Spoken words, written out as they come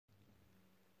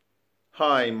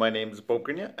Hi, my name is Bob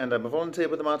Greenyer and I'm a volunteer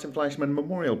with the Martin Fleischmann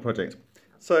Memorial Project.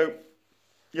 So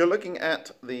you're looking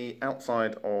at the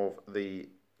outside of the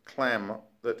clam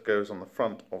that goes on the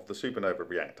front of the supernova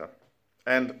reactor.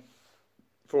 And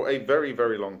for a very,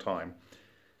 very long time,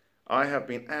 I have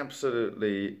been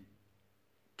absolutely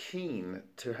keen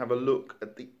to have a look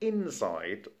at the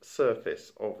inside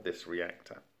surface of this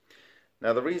reactor.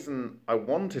 Now, the reason I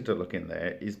wanted to look in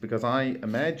there is because I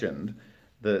imagined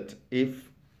that if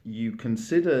you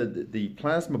consider the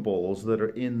plasma balls that are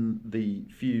in the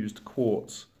fused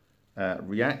quartz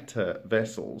reactor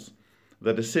vessels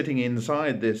that are sitting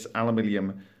inside this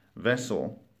aluminium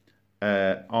vessel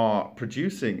are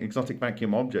producing exotic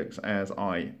vacuum objects, as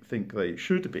I think they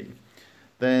should be,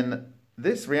 then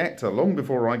this reactor, long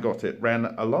before I got it, ran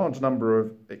a large number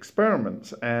of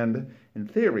experiments, and in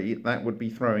theory that would be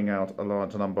throwing out a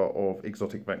large number of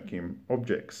exotic vacuum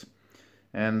objects.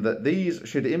 And that these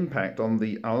should impact on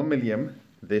the aluminium.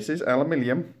 This is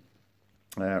aluminium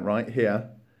right here,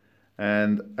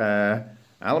 and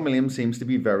aluminium seems to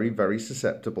be very, very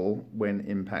susceptible when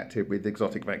impacted with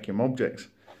exotic vacuum objects.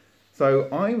 So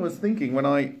I was thinking, when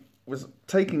I was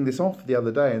taking this off the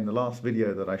other day in the last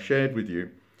video that I shared with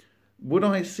you, would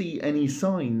I see any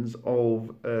signs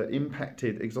of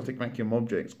impacted exotic vacuum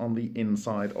objects on the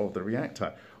inside of the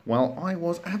reactor? Well, I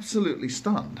was absolutely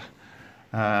stunned.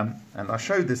 And I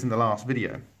showed this in the last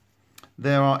video.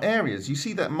 There are areas, you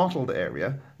see that mottled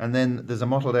area, and then there's a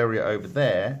mottled area over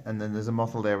there, and then there's a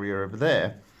mottled area over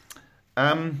there.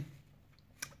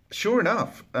 Sure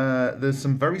enough, there's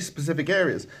some very specific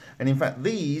areas, and in fact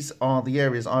these are the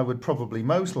areas I would probably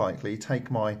most likely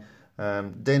take my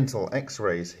dental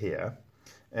x-rays here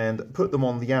and put them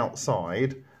on the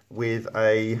outside with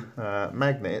a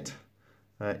magnet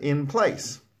in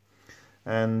place.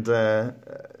 And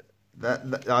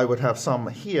that I would have some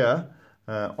here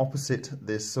opposite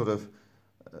this sort of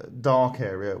dark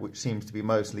area, which seems to be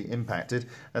mostly impacted,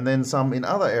 and then some in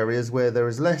other areas where there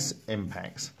is less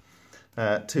impacts,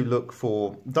 to look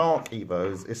for dark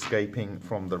EVOs escaping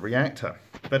from the reactor.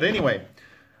 But anyway,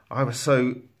 I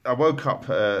woke up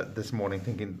this morning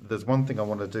thinking there's one thing I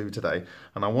want to do today,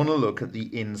 and I want to look at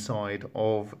the inside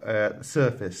of the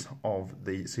surface of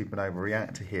the supernova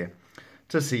reactor here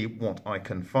to see what I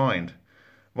can find.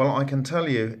 Well, I can tell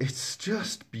you, it's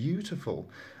just beautiful.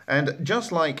 And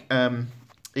just like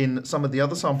in some of the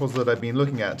other samples that I've been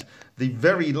looking at, the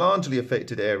very largely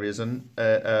affected areas, and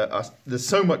there's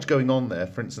so much going on there.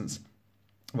 For instance,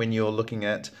 when you're looking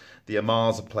at the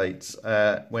Amasa plates,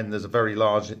 when there's a very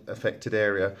large affected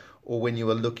area, or when you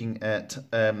are looking at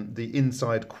the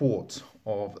inside quartz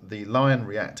of the LENR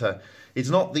reactor, it's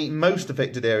not the most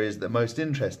affected areas that are most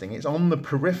interesting. It's on the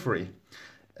periphery.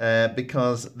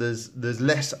 Because there's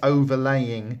less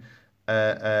overlaying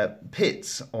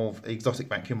pits of exotic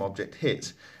vacuum object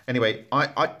hit. Anyway,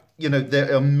 you know,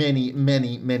 there are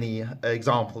many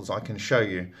examples I can show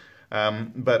you,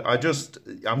 but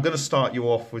I'm going to start you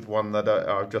off with one that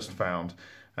I've just found,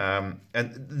 and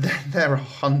there are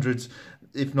hundreds,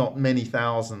 if not many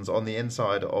thousands, on the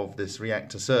inside of this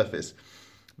reactor surface.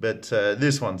 But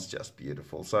this one's just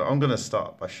beautiful. So I'm going to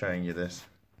start by showing you this.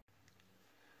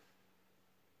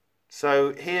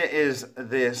 So here is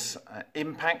this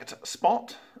impact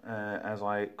spot, as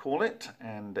I call it,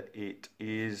 and it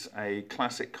is a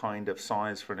classic kind of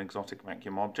size for an exotic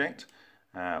vacuum object,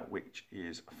 which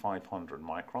is 500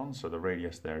 microns, so the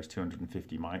radius there is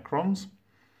 250 microns.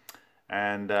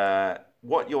 And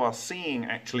what you are seeing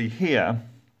actually here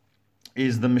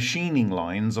is the machining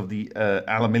lines of the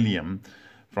aluminium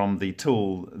from the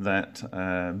tool that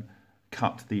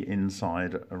cut the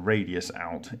inside radius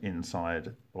out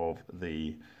inside of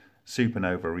the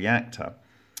supernova reactor.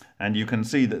 And you can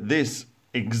see that this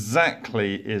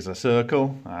exactly is a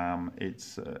circle.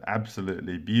 It's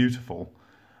absolutely beautiful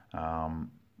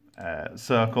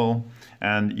circle,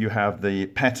 and you have the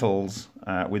petals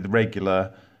with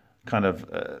regular kind of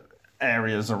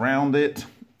areas around it,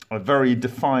 a very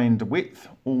defined width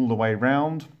all the way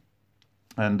round,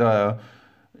 and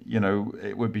you know,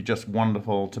 it would be just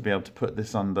wonderful to be able to put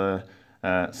this under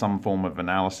some form of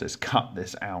analysis, cut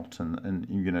this out and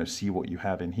you know, see what you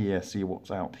have in here, see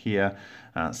what's out here,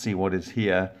 see what is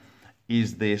here.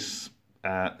 Is this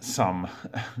some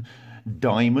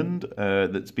diamond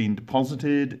that's been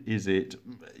deposited? Is it,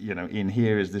 you know, in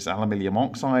here is this aluminium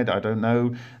oxide? I don't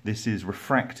know. This is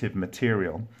refractive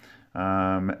material.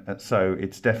 So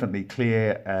it's definitely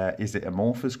clear, is it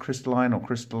amorphous crystalline or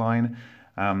crystalline?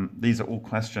 These are all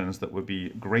questions that would be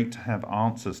great to have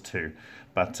answers to,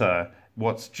 but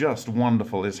what's just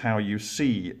wonderful is how you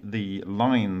see the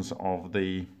lines of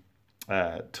the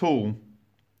tool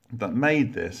that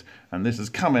made this, and this has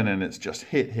come in and it's just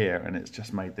hit here and it's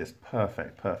just made this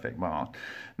perfect mark.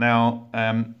 Now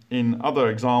in other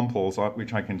examples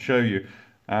which I can show you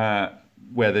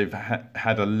where they've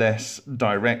had a less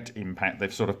direct impact,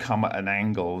 they've sort of come at an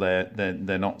angle,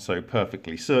 they're not so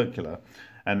perfectly circular,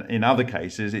 and in other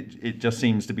cases it just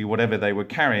seems to be whatever they were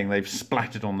carrying, they've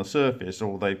splattered on the surface,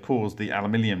 or they've caused the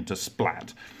aluminium to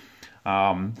splat.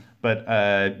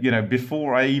 But you know,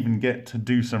 before I even get to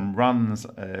do some runs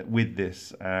with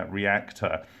this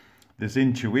reactor, this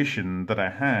intuition that I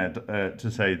had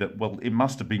to say that, well, it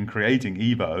must have been creating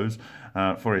EVOs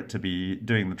for it to be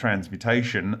doing the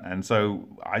transmutation, and so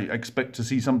I expect to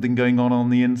see something going on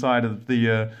the inside of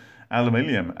the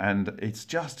aluminium, and it's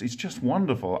just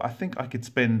wonderful. I think I could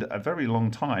spend a very long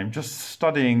time just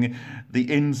studying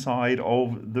the inside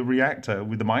of the reactor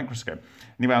with the microscope.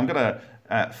 Anyway, I'm going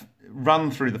to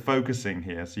run through the focusing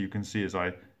here so you can see as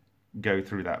I go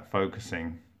through that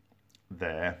focusing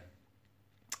there.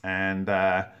 And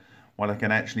what I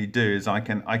can actually do is I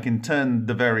can turn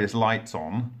the various lights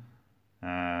on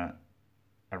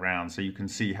around, so you can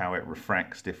see how it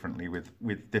refracts differently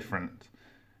with different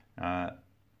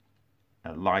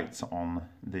lights on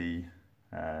the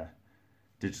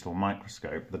digital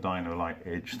microscope, the Dynolight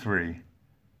Edge 3,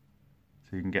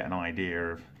 so you can get an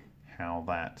idea of how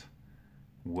that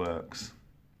works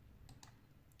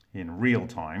in real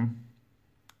time.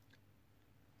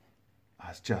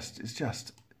 It's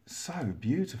just so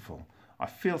beautiful. I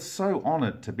feel so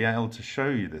honored to be able to show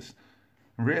you this,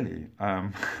 really.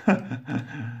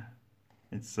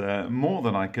 It's more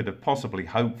than I could have possibly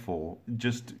hoped for,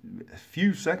 just a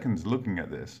few seconds looking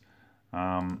at this.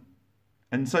 And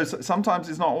so sometimes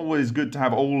it's not always good to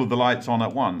have all of the lights on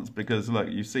at once, because look,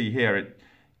 you see here,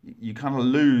 you kind of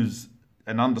lose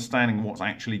an understanding of what's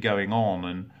actually going on,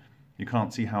 and you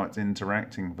can't see how it's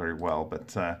interacting very well.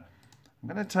 But I'm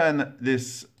going to turn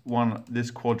this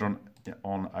quadrant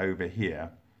on over here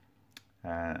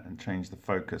and change the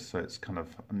focus so it's kind of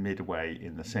midway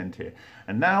in the center here.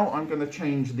 And now I'm going to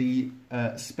change the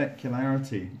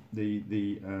specularity,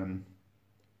 the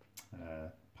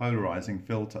polarizing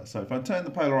filter. So if I turn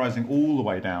the polarizing all the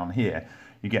way down here,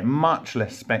 you get much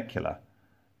less specular.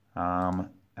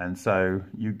 And so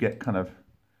you get kind of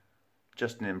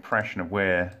just an impression of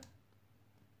where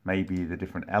maybe the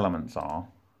different elements are.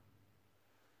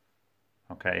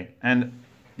 Okay, and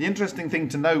the interesting thing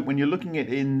to note when you're looking at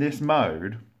it in this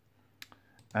mode,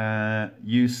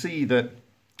 you see that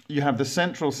you have the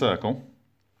central circle.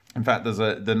 In fact, there's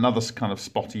another kind of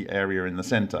spotty area in the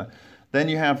center. Then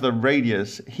you have the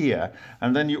radius here,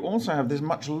 and then you also have this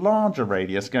much larger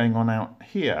radius going on out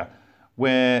here,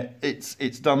 where it's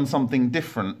done something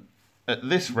different at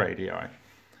this radii.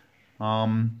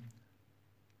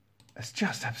 It's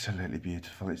just absolutely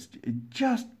beautiful. It's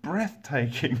just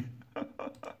breathtaking.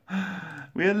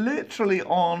 We are literally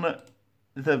on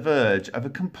the verge of a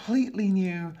completely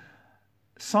new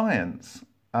science.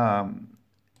 When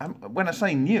I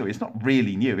say new, it's not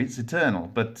really new, it's eternal.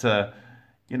 But,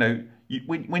 you know,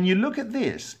 when you look at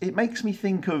this, it makes me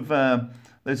think of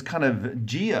those kind of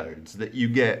geodes that you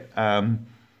get,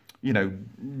 you know,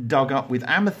 dug up with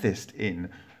amethyst in.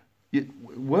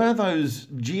 Were those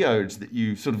geodes that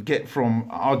you sort of get from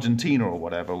Argentina or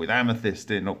whatever with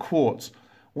amethyst in, or quartz,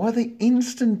 were they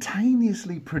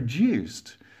instantaneously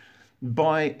produced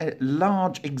by a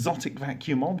large exotic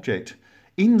vacuum object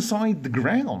inside the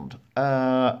ground?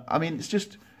 I mean, it's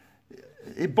just,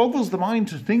 it boggles the mind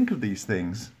to think of these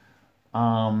things.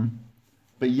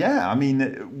 But yeah, I mean,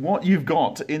 what you've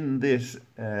got in this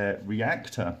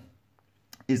reactor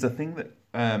is a thing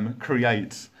that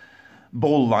creates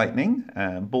ball lightning.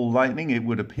 Ball lightning, it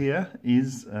would appear,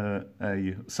 is a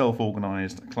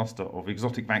self-organized cluster of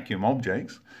exotic vacuum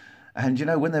objects. And, you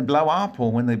know, when they blow up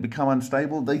or when they become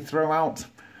unstable, they throw out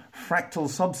fractal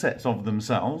subsets of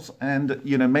themselves. And,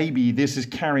 you know, maybe this is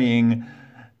carrying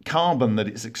carbon that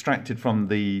it's extracted from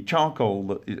the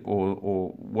charcoal or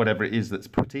whatever it is that's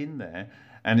put in there.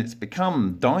 And it's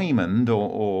become diamond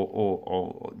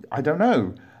or I don't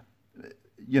know.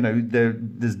 You know,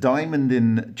 there's diamond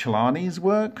in Celani's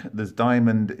work. There's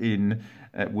diamond in,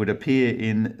 would appear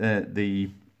in the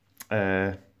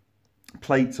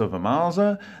plates of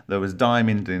Amaza. There was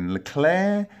diamond in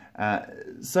Leclerc.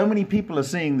 So many people are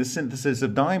seeing the synthesis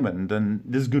of diamond, and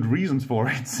there's good reasons for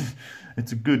it.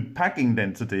 It's a good packing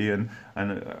density and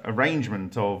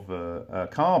arrangement of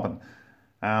carbon.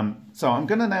 So I'm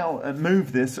going to now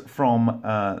move this from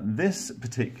this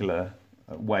particular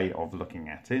way of looking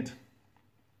at it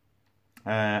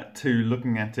to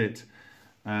looking at it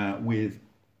with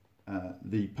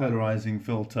the polarizing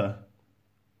filter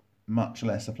much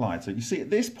less applied. So you see at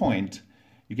this point,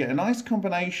 you get a nice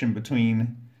combination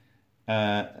between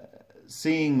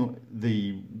seeing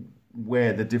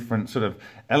where the different sort of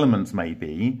elements may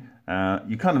be.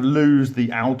 You kind of lose the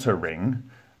outer ring,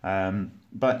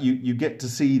 but you get to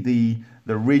see the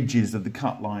ridges of the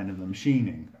cut line of the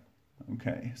machining.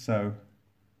 Okay, so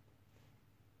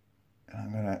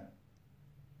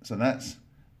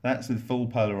that's with full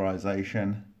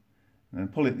polarization, and then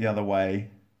pull it the other way.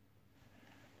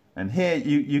 And here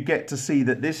you get to see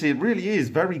that it really is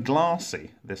very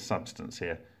glassy, this substance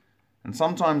here. And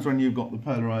sometimes when you've got the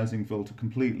polarizing filter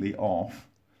completely off,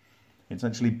 it's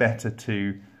actually better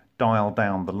to dial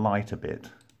down the light a bit,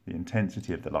 the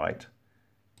intensity of the light.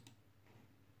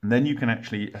 And then you can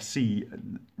actually see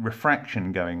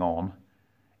refraction going on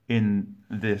in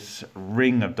this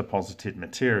ring of deposited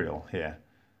material here.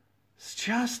 It's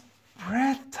just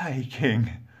breathtaking.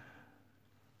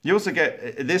 You also get,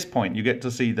 at this point, you get to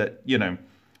see that, you know,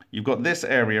 you've got this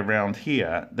area around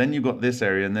here, then you've got this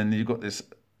area, and then you've got this,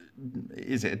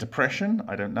 is it a depression?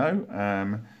 I don't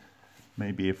know.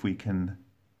 Maybe if we can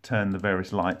turn the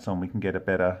various lights on, we can get a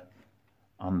better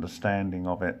understanding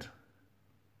of it.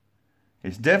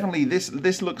 It's definitely,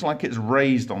 this looks like it's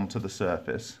raised onto the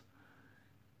surface.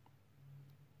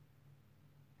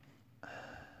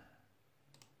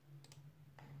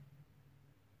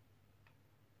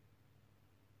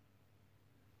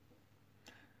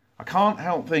 I can't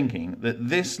help thinking that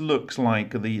this looks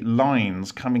like the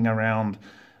lines coming around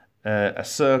a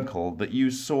circle that you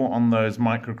saw on those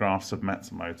micrographs of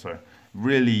Matsumoto.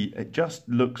 Really, it just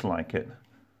looks like it.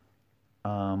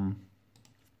 Now,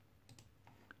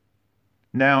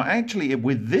 actually,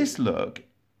 with this look,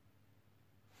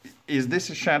 is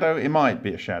this a shadow? It might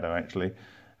be a shadow, actually.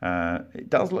 It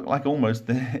does look like almost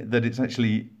that it's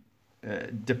actually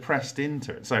depressed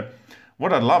into it. So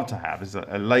what I'd love to have is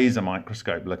a laser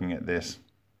microscope looking at this,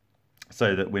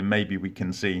 so that maybe we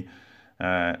can see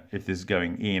if this is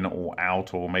going in or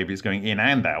out, or maybe it's going in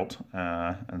and out,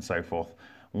 and so forth.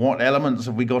 What elements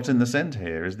have we got in the center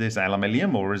here? Is this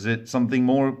aluminium, or is it something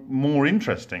more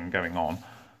interesting going on?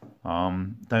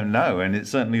 Don't know, and it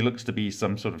certainly looks to be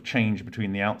some sort of change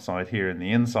between the outside here and the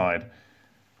inside.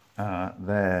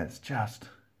 There's just,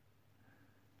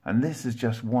 and this is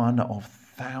just one of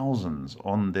thousands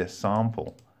on this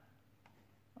sample.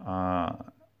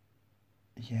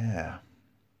 Yeah,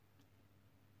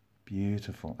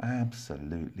 beautiful,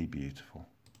 absolutely beautiful.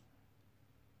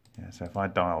 Yeah, so if I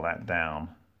dial that down,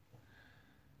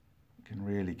 you can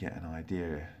really get an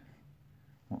idea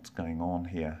what's going on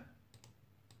here.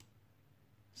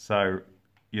 So,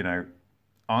 you know,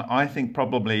 I think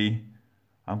probably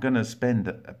I'm going to spend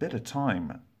a bit of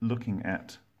time looking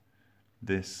at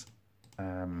this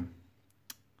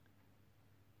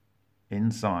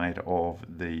inside of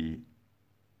the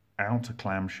outer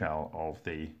clamshell of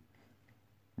the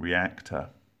reactor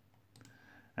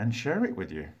and share it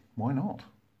with you. Why not?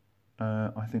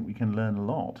 I think we can learn a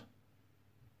lot.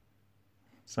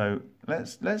 So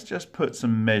let's just put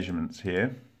some measurements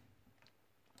here.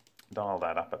 Dial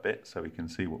that up a bit so we can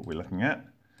see what we're looking at.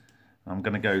 I'm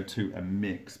going to go to a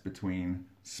mix between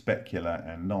specular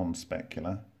and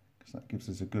non-specular, because that gives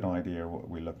us a good idea of what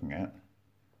we're looking at.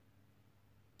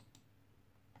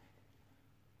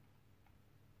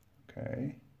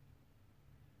 Okay.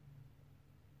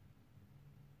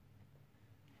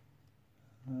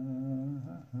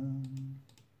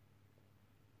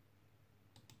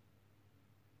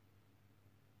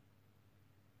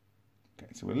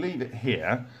 Okay, so we'll leave it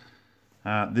here.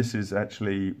 This is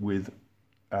actually with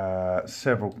a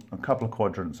couple of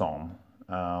quadrants on.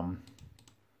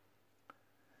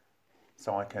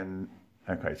 So I can,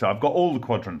 okay, so I've got all the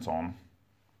quadrants on,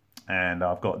 and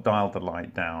I've got dialed the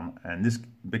light down, and this,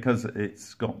 because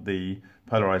it's got the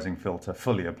polarizing filter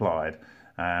fully applied,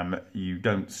 you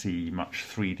don't see much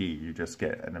 3D, you just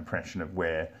get an impression of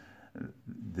where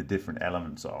the different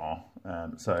elements are.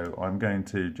 So I'm going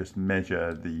to just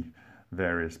measure the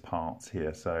various parts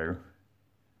here. So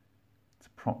it's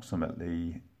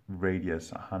approximately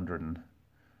radius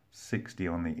 160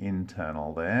 on the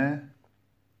internal there.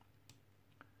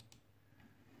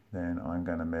 Then I'm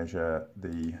going to measure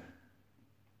the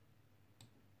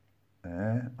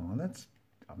there. Oh,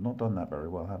 I've not done that very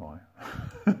well, have I?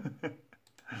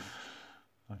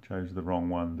 I chose the wrong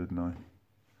one, didn't I?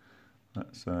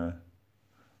 Let's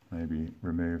maybe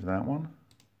remove that one.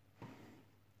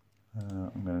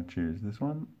 I'm going to choose this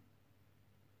one,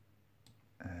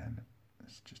 and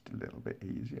it's just a little bit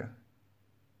easier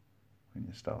when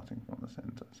you're starting from the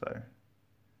center. So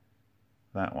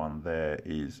that one there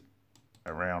is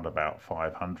around about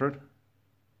 500,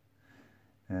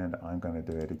 and I'm going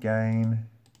to do it again,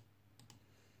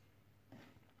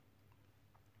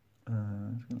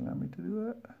 It's going to allow me to do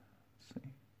that. Let's see.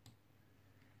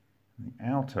 The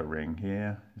outer ring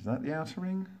here, is that the outer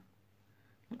ring?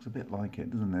 Looks a bit like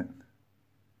it, doesn't it?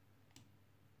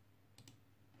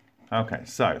 Okay,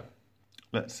 so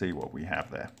let's see what we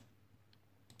have there.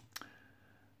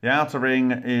 The outer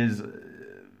ring is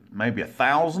maybe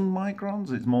 1,000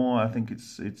 microns. It's more. I think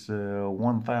it's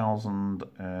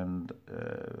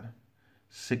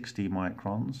 1,060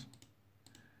 microns.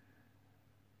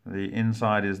 The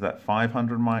inside is that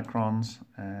 500 microns,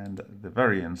 and the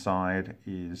very inside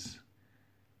is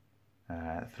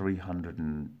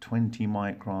 320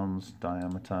 microns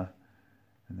diameter.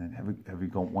 And then have we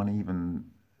got one even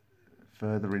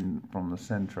further in from the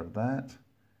center of that?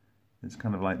 It's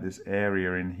kind of like this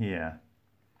area in here.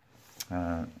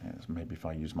 Maybe if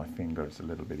I use my finger, it's a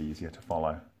little bit easier to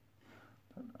follow.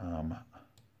 But,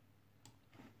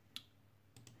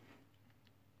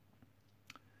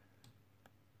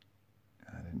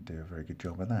 I didn't do a very good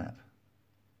job of that.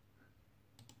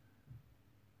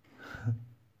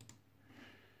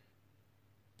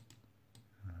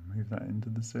 Move that into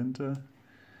the center.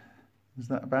 Is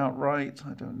that about right?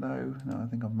 I don't know. No, I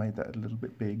think I've made that a little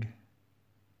bit big.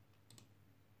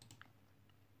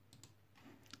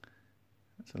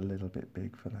 It's a little bit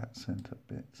big for that center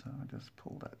bit, so I'll just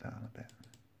pull that down a bit.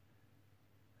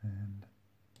 And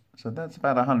so that's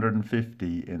about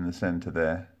 150 in the center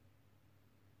there.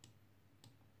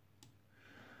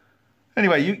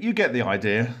 Anyway, you get the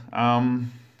idea.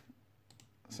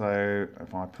 So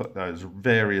if I put those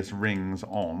various rings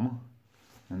on,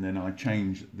 and then I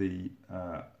change the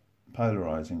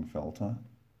polarizing filter,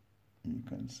 you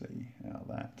can see how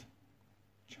that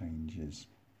changes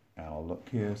our look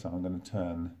here. So I'm going to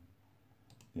turn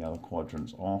the other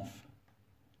quadrants off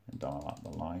and dial up the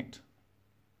light.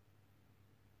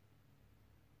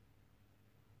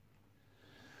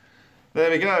 There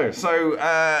we go. So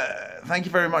thank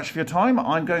you very much for your time.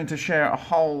 I'm going to share a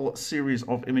whole series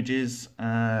of images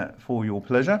for your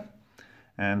pleasure,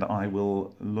 and I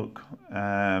will look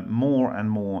more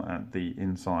and more at the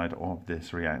inside of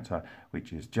this reactor,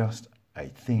 which is just a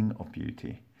thing of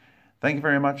beauty. Thank you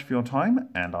very much for your time,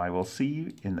 and I will see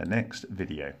you in the next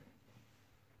video.